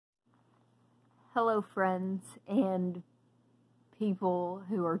Hello friends and people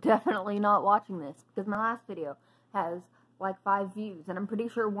who are definitely not watching this, because my last video has like 5 views and I'm pretty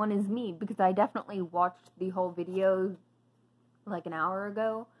sure one is me, because I definitely watched the whole video like an hour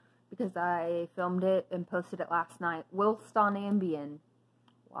ago because I filmed it and posted it last night whilst on Ambien.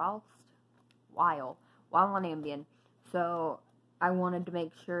 While on Ambien. So I wanted to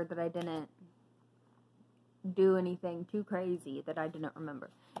make sure that I didn't do anything too crazy that I didn't remember.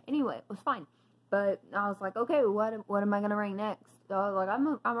 Anyway, it was fine. But I was like, okay, what am I gonna rank next? So I was like, I'm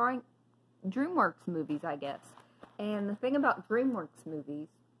gonna rank DreamWorks movies, I guess. And the thing about DreamWorks movies,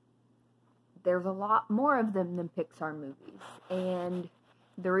 there's a lot more of them than Pixar movies. And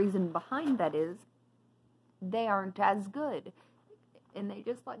the reason behind that is they aren't as good. And they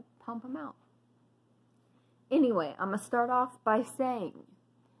just like pump them out. Anyway, I'm gonna start off by saying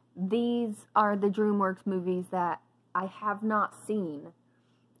these are the DreamWorks movies that I have not seen.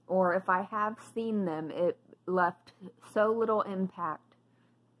 Or if I have seen them, it left so little impact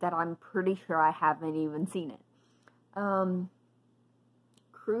that I'm pretty sure I haven't even seen it.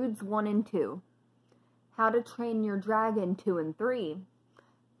 Croods 1 and 2. How to Train Your Dragon 2 and 3.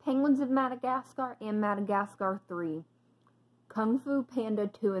 Penguins of Madagascar and Madagascar 3. Kung Fu Panda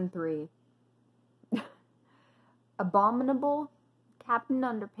 2 and 3. Abominable, Captain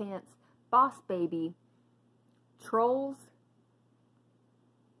Underpants, Boss Baby, Trolls.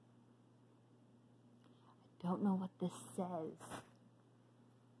 I don't know what this says.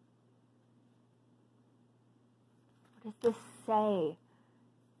 What does this say?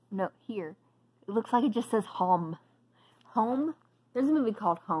 No, here. It looks like it just says Home. Home? There's a movie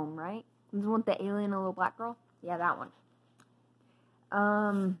called Home, right? This one with the alien and the little black girl? Yeah, that one.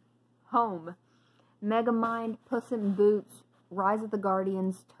 Home. Megamind, Puss in Boots, Rise of the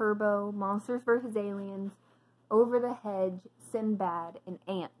Guardians, Turbo, Monsters vs. Aliens, Over the Hedge, Sinbad, and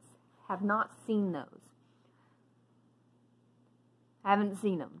Ants. Have not seen those. I haven't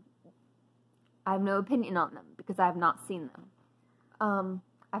seen them. I have no opinion on them because I have not seen them.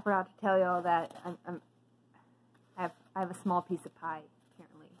 I forgot to tell y'all that I have a small piece of pie.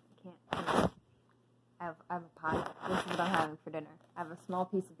 Apparently, I have a pie. This is what I'm having for dinner. I have a small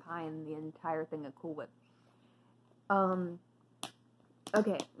piece of pie and the entire thing of Cool Whip.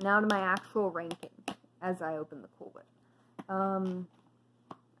 Okay, now to my actual ranking as I open the Cool Whip.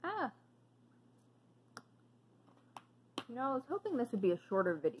 You know, I was hoping this would be a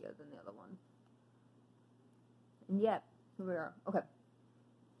shorter video than the other one. And yet, here we are. Okay.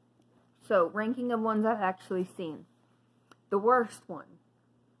 So, ranking of ones I've actually seen. The worst one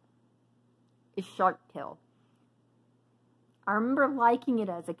is Shark Tale. I remember liking it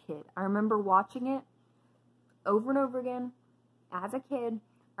as a kid. I remember watching it over and over again as a kid.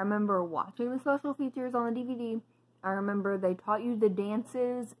 I remember watching the special features on the DVD. I remember they taught you the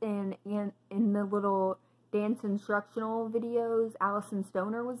dances in the little dance instructional videos. Allison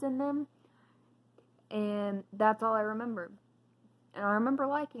Stoner was in them. And that's all I remember. And I remember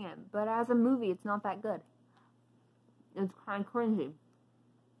liking it. But as a movie, it's not that good. It's kind of cringy.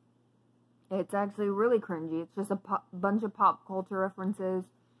 It's actually really cringy. It's just a bunch of pop culture references.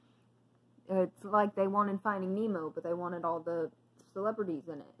 It's like they wanted Finding Nemo, but they wanted all the celebrities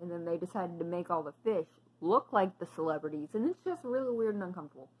in it. And then they decided to make all the fish look like the celebrities. And it's just really weird and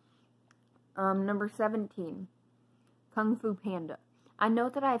uncomfortable. Number 17. Kung Fu Panda. I know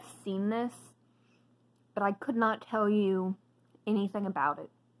that I've seen this, but I could not tell you anything about it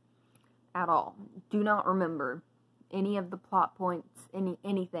at all. Do not remember any of the plot points,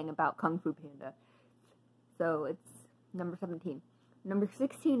 anything about Kung Fu Panda. So it's number 17. Number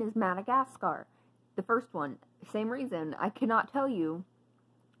 16 is Madagascar. The first one. Same reason. I cannot tell you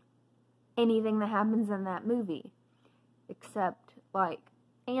anything that happens in that movie. Except, like,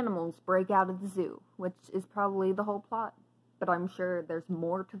 animals break out of the zoo, which is probably the whole plot. But I'm sure there's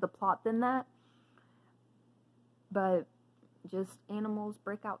more to the plot than that. But just animals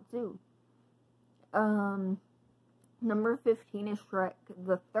break out zoo. Number 15 is Shrek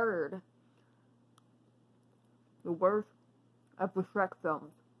the Third. The worst of the Shrek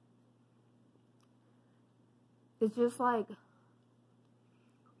films. It's just like,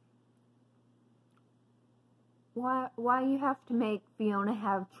 why you have to make Fiona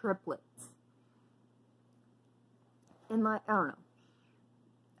have triplets? And like, I don't know.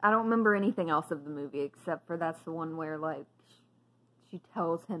 I don't remember anything else of the movie except for that's the one where like she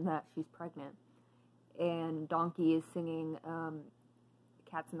tells him that she's pregnant. And Donkey is singing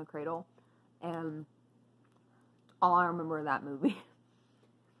Cats in the Cradle. And all I remember of that movie.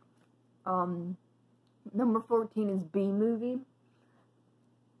 Number 14 is B-Movie.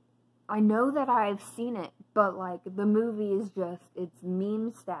 I know that I've seen it, But, like, the movie is just, it's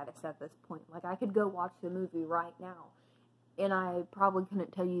meme status at this point. Like, I could go watch the movie right now, and I probably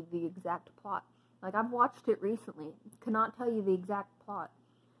couldn't tell you the exact plot. Like, I've watched it recently. Could not tell you the exact plot.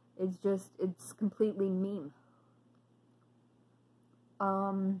 It's just, it's completely meme.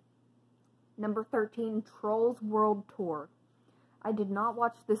 Number 13, Trolls World Tour. I did not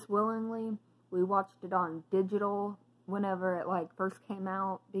watch this willingly. We watched it on digital whenever it, like, first came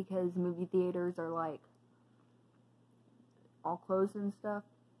out, because movie theaters are, like, all closed and stuff.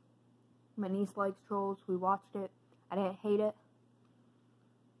 My niece likes Trolls. We watched it. I didn't hate it.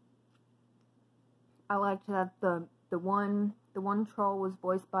 I liked that the one troll was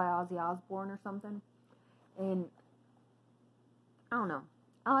voiced by Ozzy Osbourne or something, and I don't know.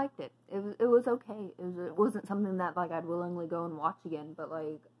 I liked it. It was okay. It wasn't something that, like, I'd willingly go and watch again, but,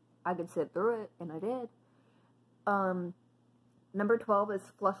 like, I could sit through it, and I did. Number 12 is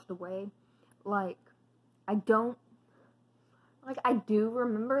Flushed Away. Like, I do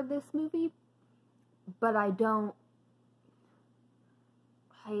remember this movie, but I don't,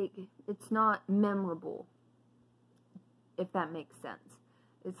 like, it's not memorable, if that makes sense.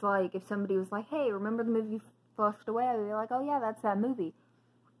 It's like, if somebody was like, hey, remember the movie Flushed Away? I'd be like, oh yeah, that's that movie.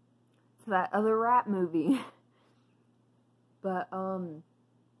 It's that other rap movie. But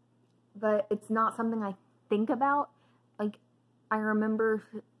it's not something I think about. Like, I remember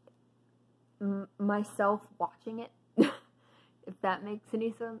myself watching it, if that makes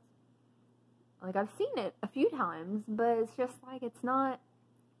any sense. Like, I've seen it a few times, but it's just, like, it's not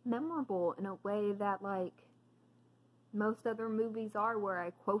memorable in a way that, like, most other movies are, where I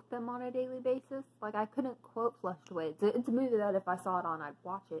quote them on a daily basis. Like, I couldn't quote Flushed Away. It's a movie that if I saw it on, I'd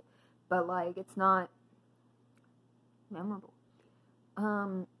watch it. But, like, it's not memorable.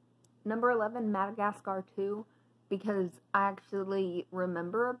 Number 11, Madagascar 2, because I actually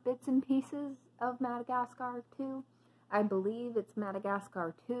remember bits and pieces of Madagascar 2. I believe it's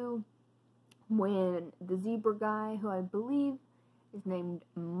Madagascar 2 when the zebra guy, who I believe is named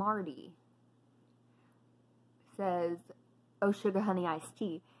Marty, says, oh, sugar, honey, iced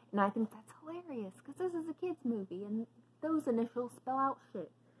tea. And I think that's hilarious, because this is a kid's movie, and those initials spell out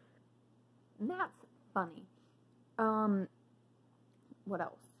shit. And that's funny. What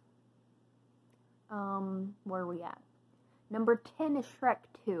else? Where are we at? Number 10 is Shrek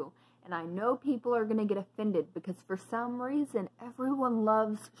 2. And I know people are going to get offended, because for some reason, everyone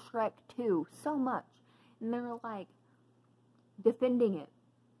loves Shrek 2 so much. And they're, like, defending it,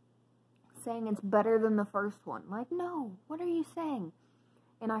 saying it's better than the first one. Like, no, what are you saying?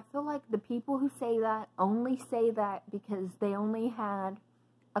 And I feel like the people who say that only say that because they only had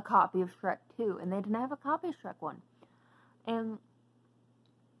a copy of Shrek 2, and they didn't have a copy of Shrek 1. And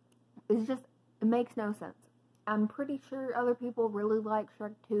it's just, it makes no sense. I'm pretty sure other people really like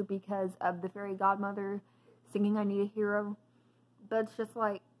Shrek 2 because of the fairy godmother singing I Need a Hero. But it's just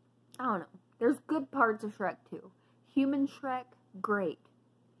like, I don't know. There's good parts of Shrek 2. Human Shrek, great.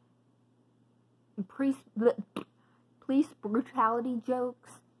 Police brutality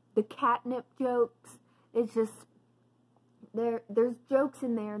jokes, the catnip jokes, it's just, there's jokes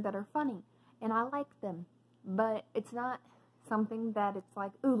in there that are funny, and I like them, but it's not something that it's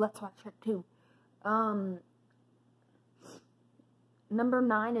like, ooh, let's watch Shrek 2. Number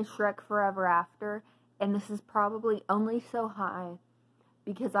 9 is Shrek Forever After, and this is probably only so high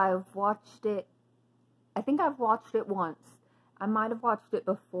because I've watched it, I think I've watched it once. I might have watched it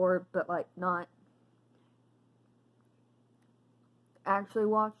before, but, like, not actually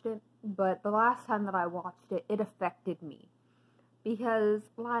watched it. But the last time that I watched it, it affected me. Because,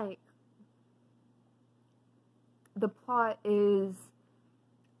 like, the plot is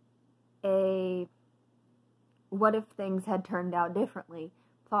a what if things had turned out differently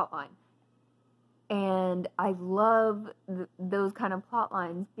plotline. And I love those kind of plot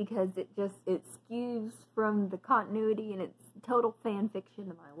lines because it skews from the continuity, and it's total fan fiction,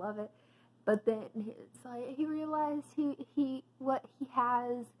 and I love it. But then it's like he realized what he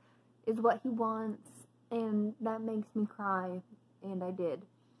has is what he wants, and that makes me cry, and I did.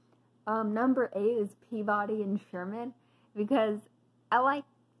 Number 8 is Peabody and Sherman, because I like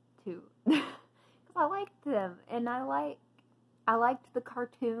to. Because I liked them, and I liked the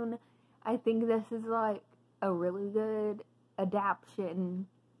cartoon. I think this is, like, a really good adaptation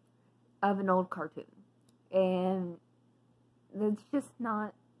of an old cartoon. And it's just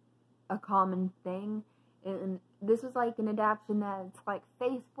not a common thing. And this is, like, an adaptation that's, like,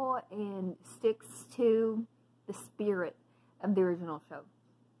 faithful and sticks to the spirit of the original show.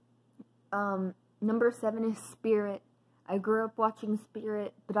 Number 7 is Spirit. I grew up watching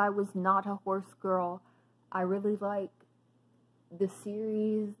Spirit, but I was not a horse girl. I really like the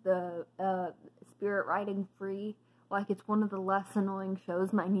series, the spirit riding free. Like, it's one of the less annoying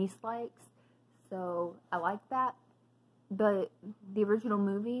shows my niece likes. So, I like that. But the original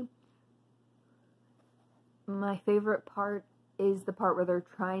movie, my favorite part is the part where they're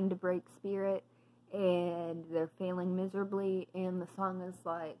trying to break spirit and they're failing miserably, and the song is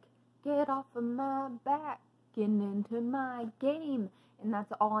like, get off of my back and into my game. And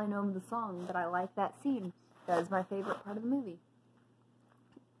that's all I know of the song, but I like that scene. That is my favorite part of the movie.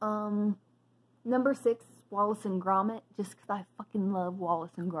 Number 6 is Wallace and Gromit, just because I fucking love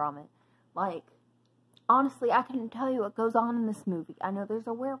Wallace and Gromit. Like, honestly, I couldn't tell you what goes on in this movie. I know there's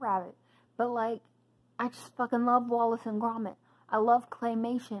a were-rabbit, but, like, I just fucking love Wallace and Gromit. I love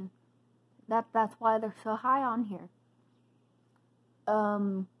claymation. That's why they're so high on here.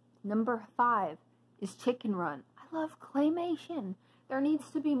 Number 5 is Chicken Run. I love claymation. There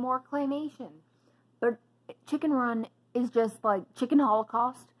needs to be more claymation. But Chicken Run is just like Chicken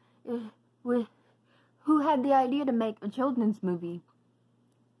Holocaust. Who had the idea to make a children's movie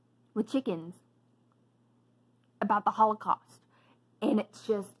with chickens about the Holocaust? And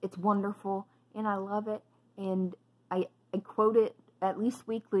it's wonderful, and I love it, and I quote it at least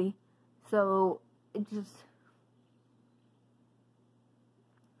weekly, so it just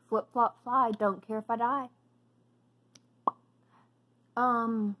flip, flop, fly, don't care if I die.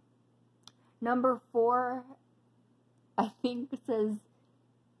 Number 4, I think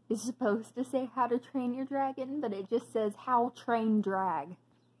is supposed to say How to Train Your Dragon, but it just says How Train Drag.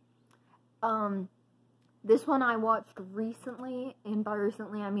 This one I watched recently, and by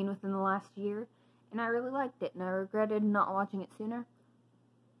recently I mean within the last year, and I really liked it, and I regretted not watching it sooner.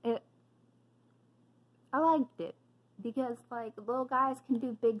 I liked it, because, like, little guys can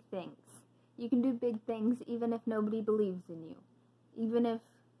do big things. You can do big things even if nobody believes in you. Even if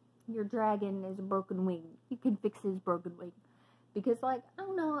your dragon is a broken wing, you can fix his broken wing. Because, like, I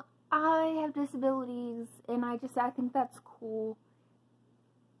don't know, I have disabilities, and I think that's cool.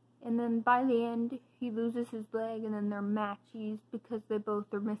 And then by the end, he loses his leg, and then they're matchies because they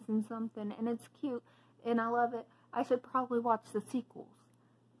both are missing something, and it's cute, and I love it. I should probably watch the sequels.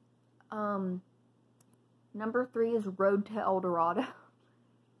 Number 3 is Road to El Dorado.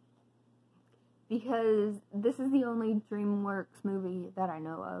 Because this is the only DreamWorks movie that I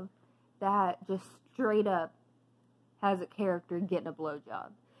know of that just straight up has a character getting a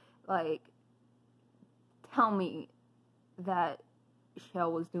blowjob. Like, tell me that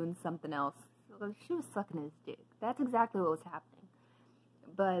Shell was doing something else. She was sucking his dick. That's exactly what was happening.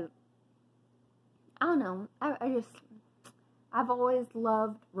 But, I don't know. I've always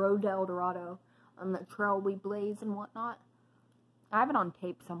loved Road to El Dorado on the trail we blaze and whatnot. I have it on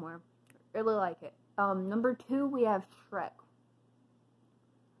tape somewhere. Really like it. Number 2, we have Shrek.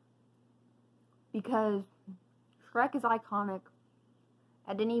 Because Shrek is iconic.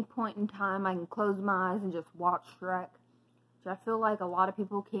 At any point in time, I can close my eyes and just watch Shrek. Which I feel like a lot of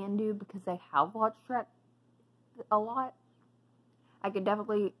people can do because they have watched Shrek a lot. I could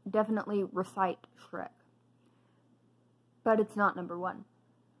definitely recite Shrek. But it's not number 1.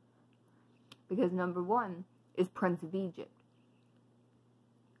 Because number 1 is Prince of Egypt.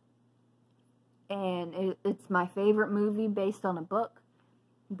 And it's my favorite movie based on a book,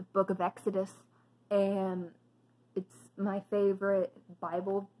 the Book of Exodus. And it's my favorite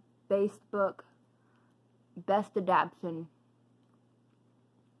Bible-based book, best adaptation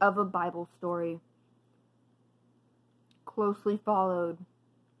of a Bible story, closely followed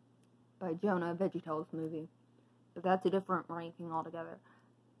by Jonah, VeggieTales movie. But that's a different ranking altogether.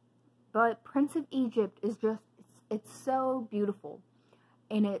 But Prince of Egypt is just, it's so beautiful.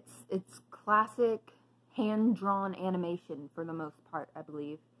 And it's classic hand-drawn animation for the most part, I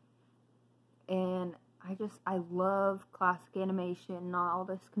believe. And I love classic animation, not all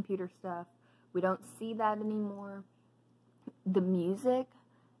this computer stuff. We don't see that anymore. The music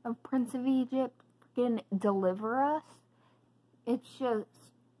of Prince of Egypt can deliver us. It's just,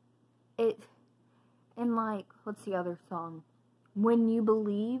 and like, what's the other song? When You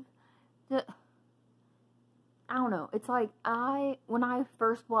Believe. I don't know. It's like, when I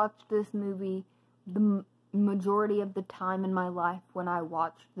first watched this movie, the majority of the time in my life when I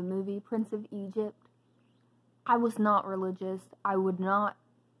watched the movie Prince of Egypt, I was not religious. I would not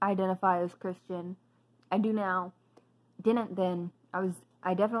identify as Christian. I do now. Didn't then.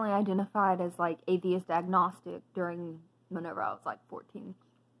 I definitely identified as, like, atheist agnostic whenever I was, like, 14.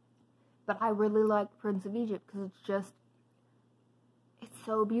 But I really liked Prince of Egypt because it's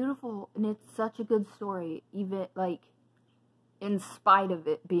so beautiful, and it's such a good story, even, like, in spite of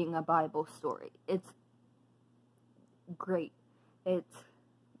it being a Bible story. It's great. It's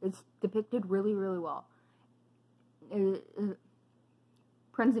depicted really, really well.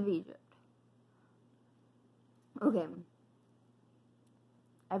 Prince of Egypt. Okay.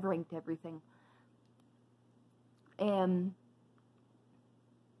 I've ranked everything. And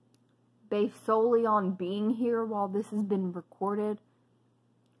based solely on being here while this has been recorded,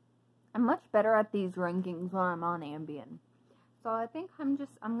 I'm much better at these rankings when I'm on Ambien. So I think I'm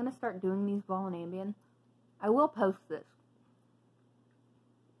gonna start doing these while on Ambien. I will post this,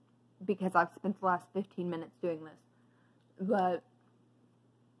 because I've spent the last 15 minutes doing this. But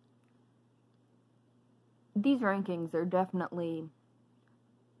these rankings are definitely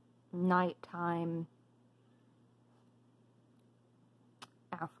nighttime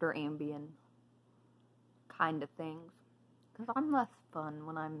after Ambien kind of things. Because I'm less fun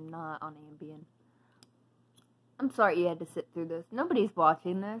when I'm not on Ambien. I'm sorry you had to sit through this. Nobody's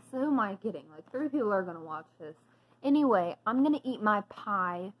watching this. So who am I kidding? Like, 3 people are going to watch this. Anyway, I'm going to eat my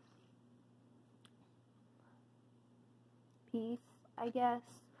pie. Peace, I guess.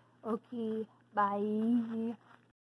 Okay, bye.